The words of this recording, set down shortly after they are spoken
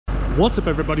What's up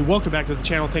everybody, welcome back to the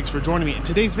channel. Thanks for joining me. In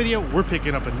today's video, we're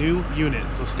picking up a new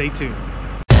unit, so stay tuned.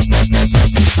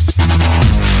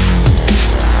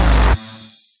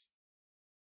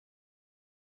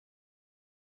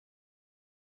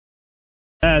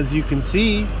 As you can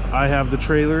see, I have the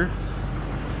trailer,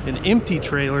 an empty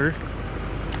trailer,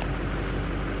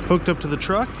 hooked up to the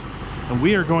truck, and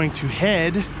we are going to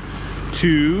head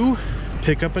to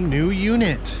pick up a new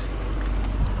unit.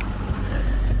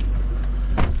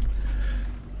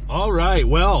 All right,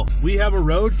 well, we have a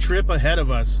road trip ahead of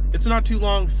us. It's not too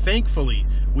long, thankfully.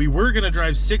 We were gonna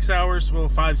drive 6 hours, well,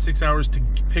 5-6 hours to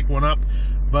pick one up,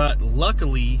 but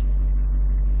luckily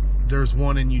there's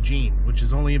one in Eugene, which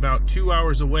is only about 2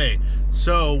 hours away.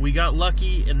 So we got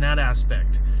lucky in that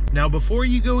aspect. Now, before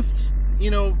you go,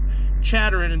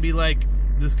 chattering and be like,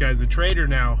 this guy's a traitor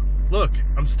now. Look,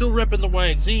 I'm still repping the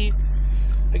YXZ.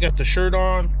 I got the shirt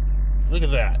on. Look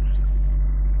at that.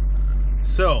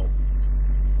 So,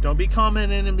 don't be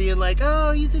commenting and being like,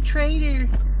 oh, he's a traitor.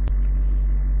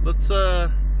 Let's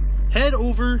head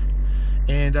over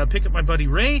and pick up my buddy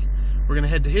Ray. We're gonna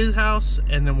head to his house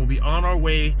and then we'll be on our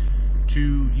way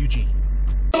to Eugene.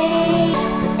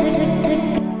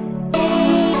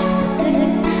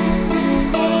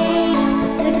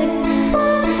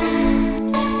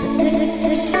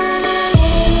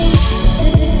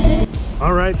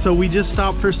 All right, so we just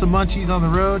stopped for some munchies on the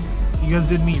road. You guys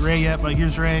didn't meet Ray yet, but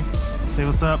here's Ray. Say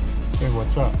what's up. Hey,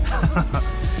 what's up?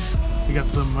 We got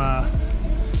some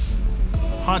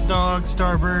hot dogs,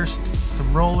 Starburst,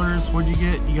 some rollers. What'd you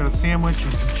get? You got a sandwich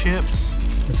and some chips.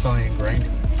 Italian grind.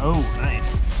 Oh,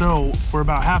 nice. So we're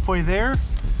about halfway there.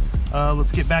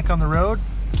 Let's get back on the road.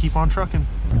 Keep on trucking.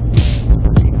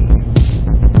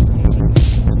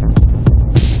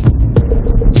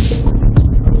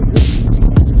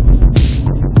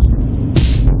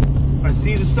 I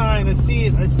see the sign. I see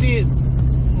it. I see it.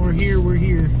 We're here. We're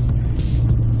here.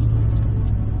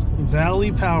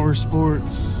 Valley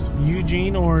Powersports,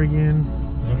 Eugene, Oregon.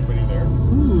 Is anybody there?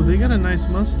 Ooh, they got a nice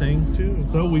Mustang too.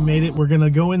 So we made it. We're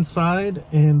gonna go inside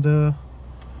and I'm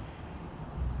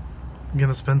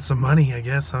gonna spend some money, I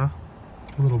guess, huh?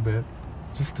 A little bit.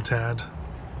 Just a tad.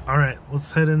 All right,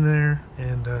 let's head in there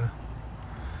and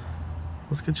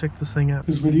let's go check this thing out.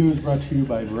 This video is brought to you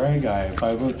by Dry Guy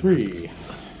 503.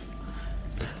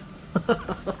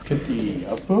 Hit the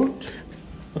upvote,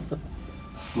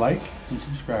 like, and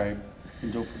subscribe,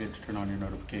 and don't forget to turn on your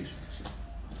notifications.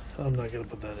 I'm not gonna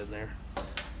put that in there.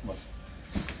 What?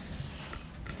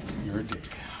 You're a dick.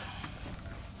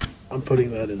 I'm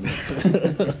putting that in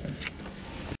there.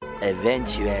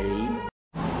 Eventually.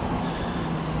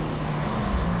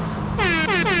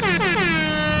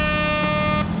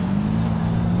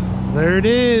 There it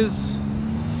is.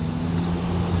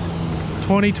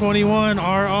 2021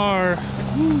 RR.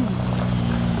 Woo.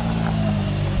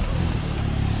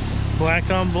 Black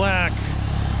on black.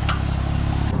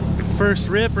 First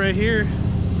rip right here.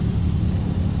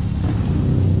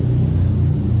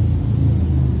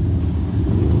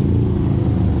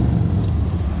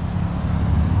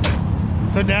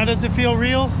 So now does it feel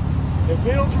real? It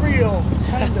feels real,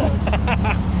 kind of.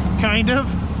 Kind of?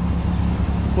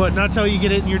 What, not till you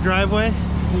get it in your driveway?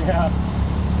 Yeah.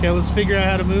 Okay, let's figure out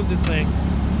how to move this thing.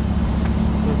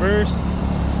 Reverse.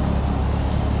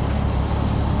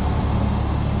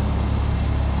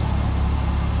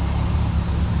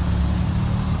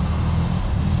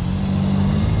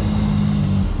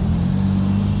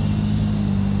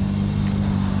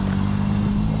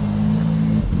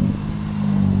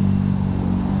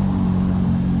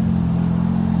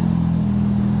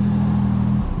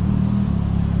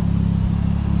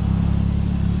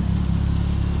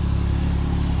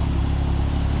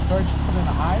 Put in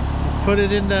a high? Put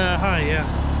it into high, yeah.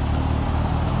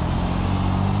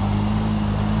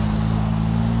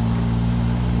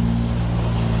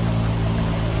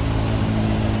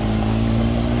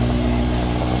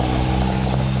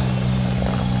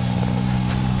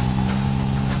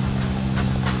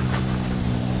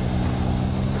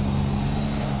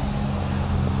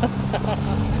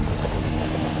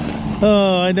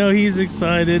 Oh, I know he's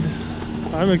excited.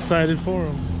 I'm excited for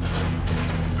him.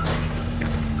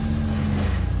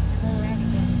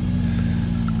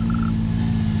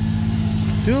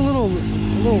 Do a little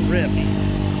rip.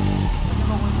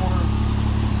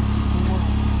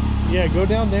 Yeah, go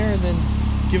down there and then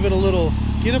give it a little,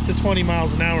 get up to 20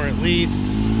 miles an hour at least.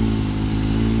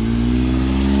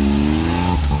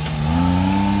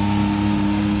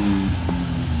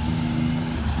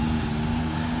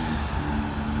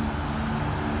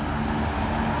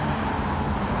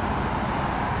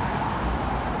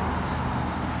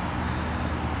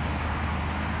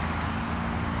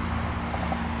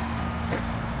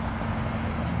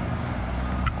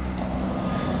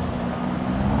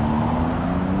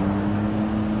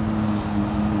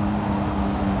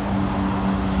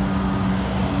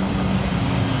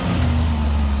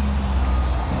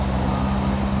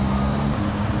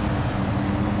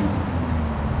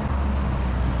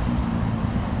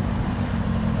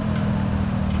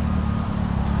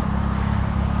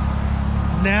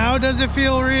 Now does it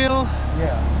feel real?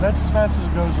 Yeah, that's as fast as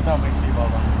it goes without my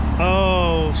seatbelt on.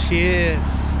 Oh shit.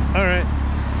 All right.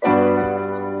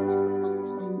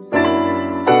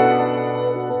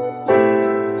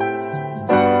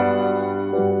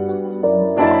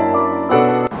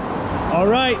 All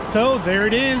right, so there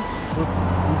it is. We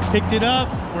picked it up.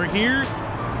 We're here.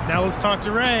 Now let's talk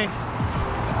to Ray.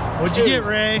 What'd you get,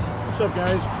 Ray? What's up,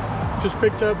 guys? Just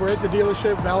picked up, we're at the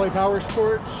dealership, Valley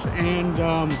Powersports, and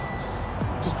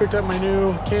just picked up my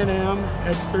new Can-Am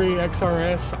X3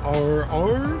 XRS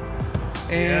RR,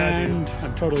 and yeah,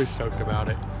 I'm totally stoked about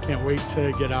it. Can't wait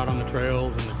to get out on the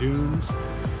trails and the dunes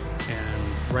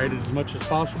and ride it as much as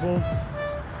possible.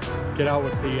 Get out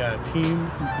with the team,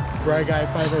 Bry Guy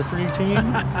 503 team.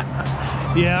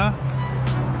 Yeah,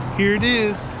 here it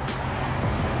is.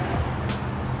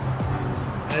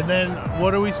 And then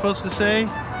what are we supposed to say?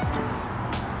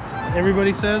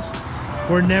 Everybody says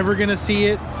we're never gonna see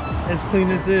it as clean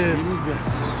as this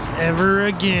ever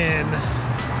again.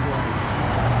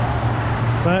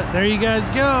 But there you guys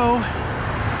go.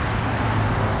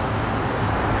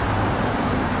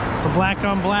 The black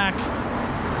on black.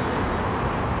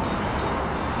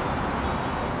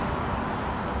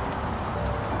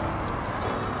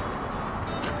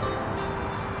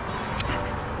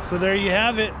 So there you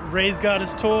have it. Ray's got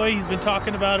his toy. He's been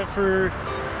talking about it for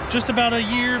just about a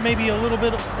year, maybe a little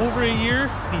bit over a year.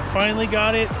 He finally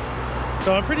got it.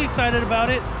 So I'm pretty excited about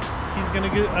it. He's gonna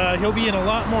go, he'll be in a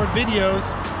lot more videos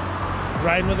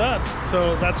riding with us.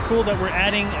 So that's cool that we're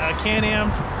adding Can-Am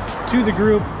to the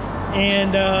group.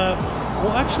 And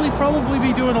we'll actually probably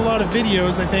be doing a lot of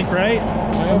videos, I think, right?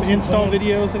 Some install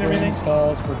videos and everything.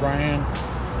 Installs for Brian,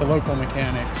 the local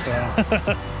mechanic, so.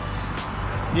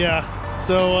 Yeah.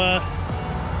 So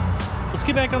let's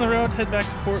get back on the road, head back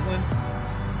to Portland,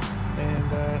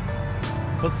 and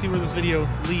let's see where this video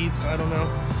leads. I don't know.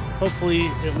 Hopefully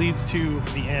it leads to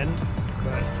the end,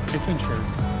 but it's insured.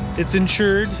 It's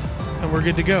insured, and we're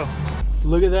good to go.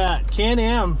 Look at that.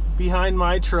 Can-Am behind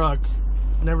my truck.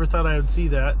 Never thought I would see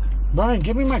that. Brian,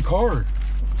 give me my car.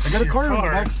 I got a car in the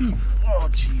back seat. Oh,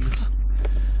 jeez.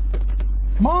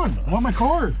 Come on, I want my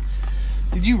car.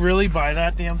 Did you really buy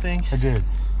that damn thing? I did.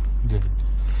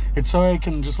 It's so I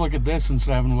can just look at this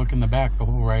instead of having to look in the back the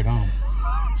whole ride home.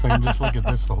 So I can just look at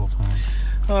this the whole time.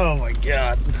 Oh my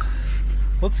God.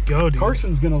 Let's go, dude.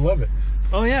 Carson's gonna love it.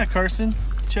 Oh yeah, Carson.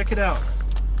 Check it out.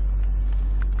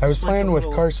 I was playing with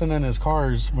Carson and his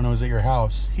cars when I was at your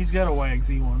house. He's got a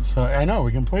YXZ one. So I know,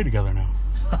 we can play together now.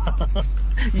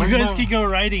 You guys can go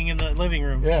riding in the living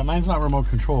room. Yeah, mine's not remote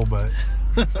control, but...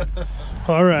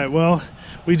 All right, well,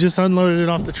 we just unloaded it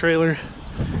off the trailer.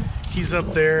 He's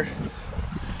up there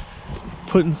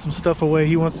putting some stuff away.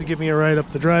 He wants to give me a ride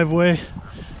up the driveway.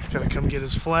 He's gotta come get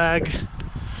his flag.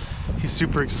 He's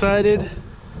super excited.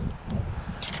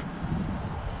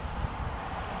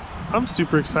 I'm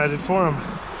super excited for him.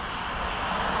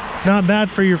 Not bad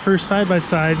for your first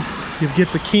side-by-side. You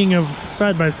get the king of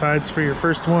side-by-sides for your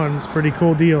first one. It's a pretty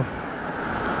cool deal.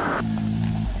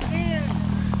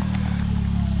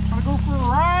 Wanna go for a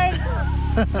ride?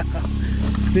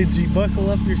 Did you buckle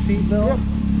up your seatbelt? Yep.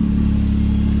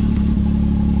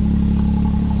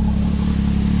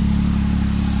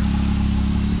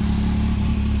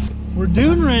 We're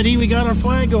dune ready. We got our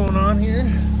flag going on here.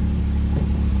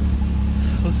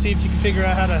 Let's see if you can figure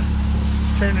out how to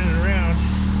turn it around.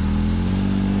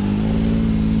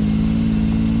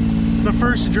 It's the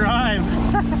first drive.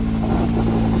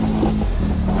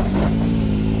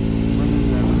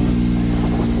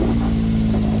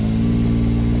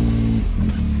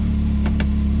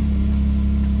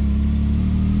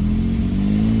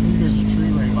 There's a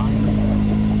tree right behind me.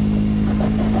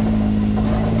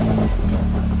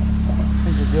 I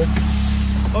think you're good.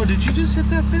 Oh, did you just hit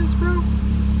that fence, bro?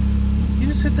 You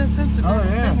just hit that fence and knocked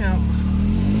the thing out.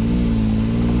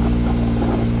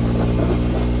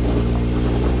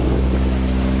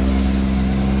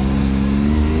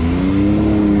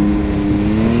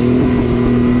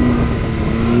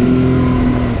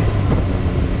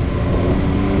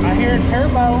 I hear a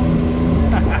turbo.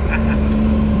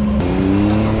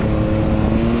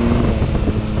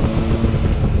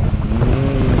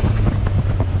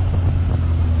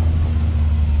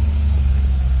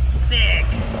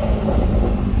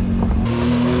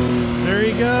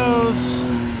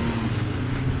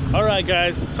 Alright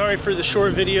guys, sorry for the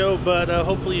short video, but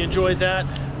hopefully you enjoyed that.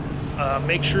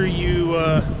 Make sure you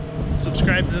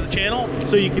subscribe to the channel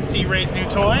so you can see Ray's new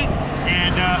toy,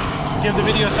 and give the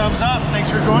video a thumbs up. Thanks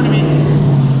for joining me.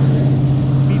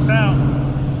 Peace out.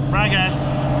 Bye guys.